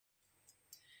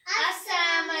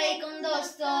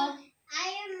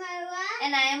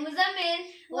And I am Muzammil.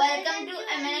 Welcome to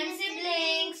M&M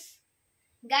Siblings.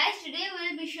 Guys, today we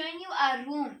will be showing you our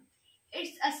room.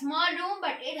 It's a small room,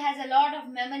 but it has a lot of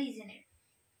memories in it.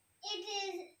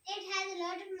 It has a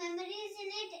lot of memories in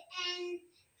it and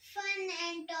fun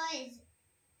and toys.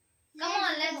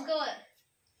 Let's go.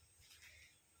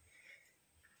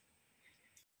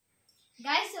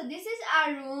 Guys, so this is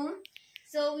our room.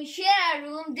 So we share our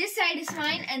room. This side is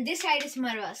mine and this side is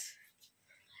Marwa's.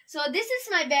 So this is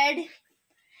my bed.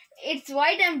 It's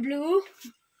white and blue.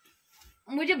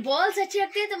 मुझे balls अच्छे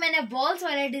लगते हैं तो मैंने balls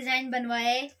वाले design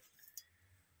बनवाए.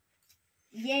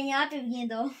 ये यहाँ पे भी हैं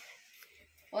दो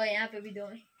और यहाँ पे भी दो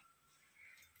हैं.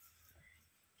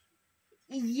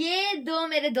 ये दो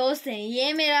मेरे दोस्त हैं.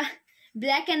 ये मेरा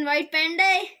ब्लैक एंड व्हाइट पैंडा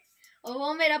है और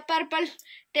वो मेरा पर्पल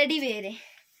टेडी बेयर है.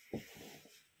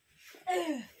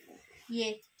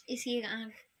 ये इसकी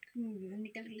आँख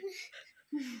निकल गई.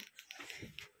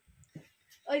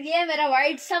 और ये मेरा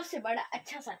व्हाइट सबसे बड़ा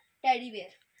अच्छा सा टेडी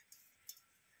बेयर.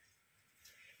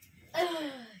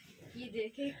 ये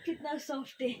देखे कितना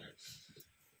सॉफ्ट है.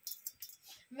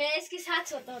 मैं इसके साथ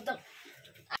सोता हूँ.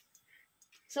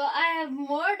 So I have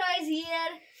more toys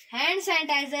here. Hand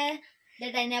sanitizer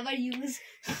that I never use.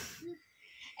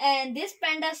 And this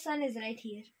panda's son is right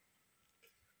here.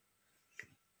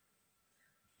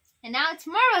 And now it's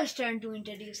Marwa's turn to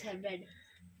introduce her bed.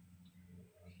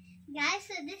 Guys,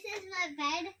 so this is my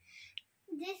bed.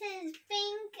 This is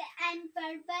pink and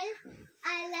purple.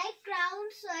 I like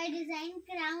crowns, so I designed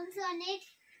crowns on it.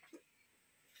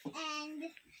 And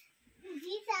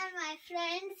these are my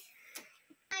friends.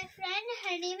 My friend,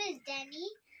 her name is Danny.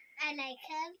 I like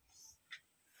her.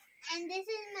 And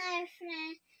this is my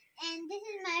friend. And this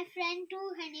is my friend too.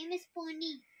 Her name is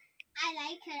Pony. I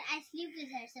like her. I sleep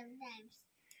with her sometimes.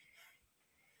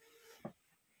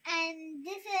 And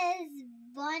this is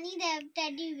Bonnie the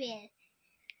teddy bear.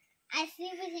 I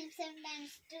sleep with him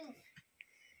sometimes too.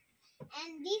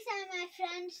 And these are my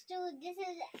friends too.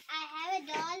 I have a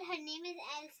doll. Her name is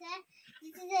Elsa.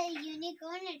 This is a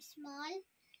unicorn. It's small.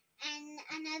 And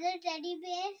another teddy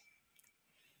bear.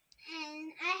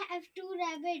 And I have two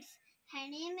rabbits. Her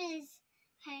name is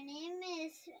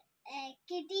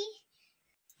Kitty.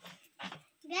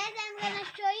 Guys, I'm gonna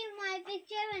show you my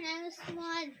picture when I was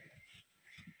small.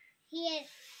 Here.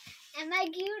 Am I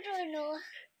cute or no?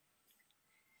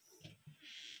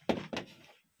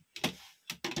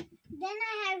 Then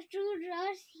I have two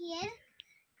drawers here.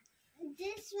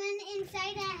 This one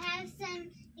inside I have some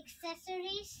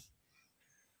accessories.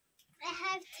 I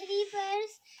have 3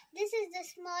 purses. This is the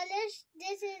smallest.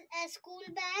 This is a school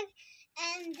bag.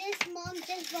 And this mom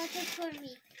just bought it for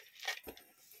me.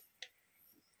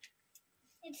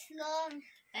 It's long.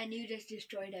 And you just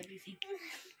destroyed everything.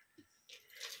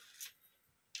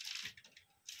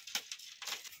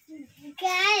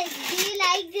 Guys, do you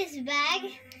like this bag?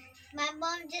 My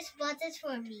mom just bought it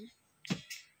for me.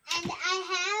 And I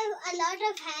have a lot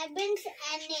of hairband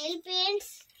and nail paints,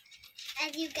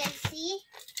 as you can see.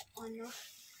 Oh no.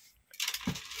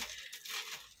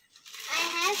 I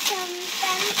have some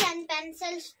pens and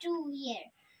pencils too here.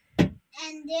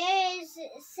 And there is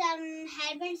some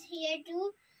hairbands here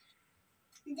too.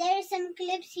 There are some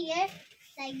clips here,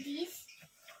 like these.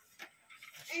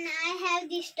 And I have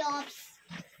these tops.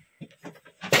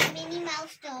 Minnie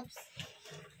Mouse tops.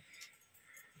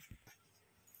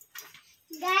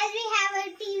 Guys, we have a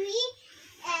TV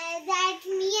that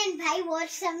me and Bhai watch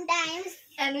sometimes.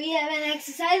 And we have an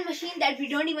exercise machine that we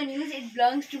don't even use. It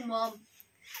belongs to mom.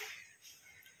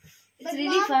 It's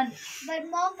really fun. But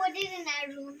mom put it in our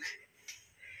room.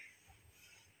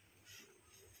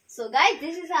 So guys,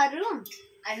 this is our room.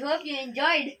 I hope you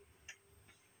enjoyed.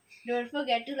 Don't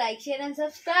forget to like, share and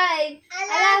subscribe.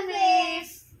 Allah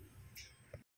Hafiz.